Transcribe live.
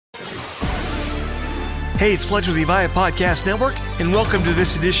Hey, it's Fletch with the Avaya Podcast Network, and welcome to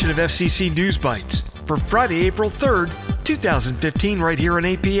this edition of FCC NewsBytes for Friday, April 3rd, 2015, right here on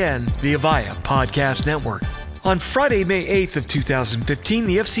APN, the Avaya Podcast Network. On Friday, May 8th of 2015,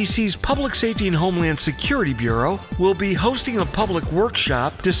 the FCC's Public Safety and Homeland Security Bureau will be hosting a public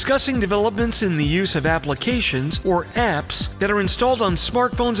workshop discussing developments in the use of applications, or apps, that are installed on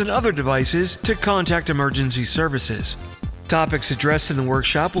smartphones and other devices to contact emergency services. Topics addressed in the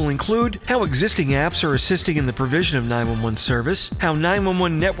workshop will include how existing apps are assisting in the provision of 911 service, how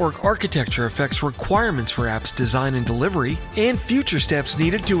 911 network architecture affects requirements for apps design and delivery, and future steps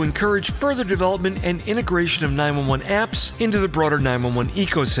needed to encourage further development and integration of 911 apps into the broader 911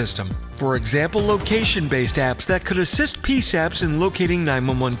 ecosystem. For example, location-based apps that could assist PSAPs in locating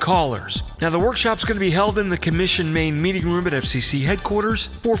 911 callers. Now, the workshop's going to be held in the Commission main meeting room at FCC headquarters,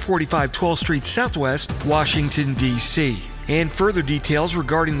 445 12th Street Southwest, Washington, D.C. And further details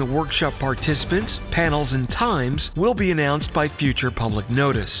regarding the workshop participants, panels, and times will be announced by future public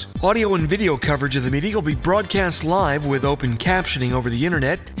notice. Audio and video coverage of the meeting will be broadcast live with open captioning over the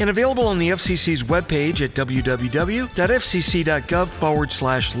internet and available on the FCC's webpage at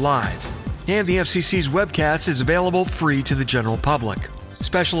www.fcc.gov/live. And the FCC's webcast is available free to the general public.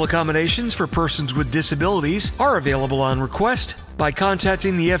 Special accommodations for persons with disabilities are available on request by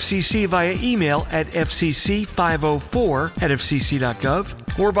contacting the FCC via email at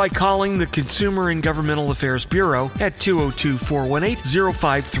fcc504@fcc.gov or by calling the Consumer and Governmental Affairs Bureau at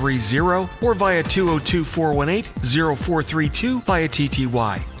 202-418-0530 or via 202-418-0432 via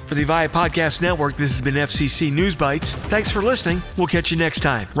TTY. For the Avaya Podcast Network, this has been FCC NewsBytes. Thanks for listening. We'll catch you next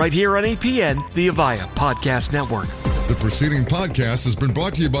time, right here on APN, the Avaya Podcast Network. The preceding podcast has been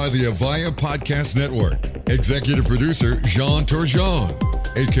brought to you by the Avaya Podcast Network. Executive producer, Jean Turgeon,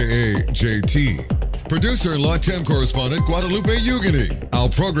 a.k.a. JT. Producer and Latam correspondent, Guadalupe Ugani. Our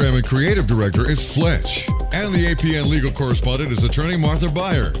program and creative director is Fletch. And the APN legal correspondent is attorney Martha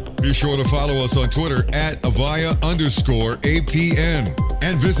Beyer. Be sure to follow us on Twitter at Avaya_APN.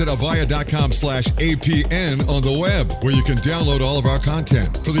 And visit avaya.com/APN on the web, where you can download all of our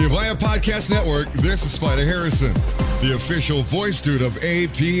content. For the Avaya Podcast Network, this is Spider Harrison, the official voice dude of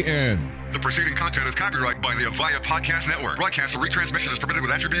APN. The preceding content is copyrighted by the Avaya Podcast Network. Broadcast or retransmission is permitted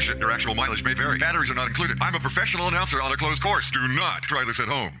with attribution. Your actual mileage may vary. Batteries are not included. I'm a professional announcer on a closed course. Do not try this at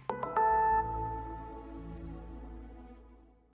home.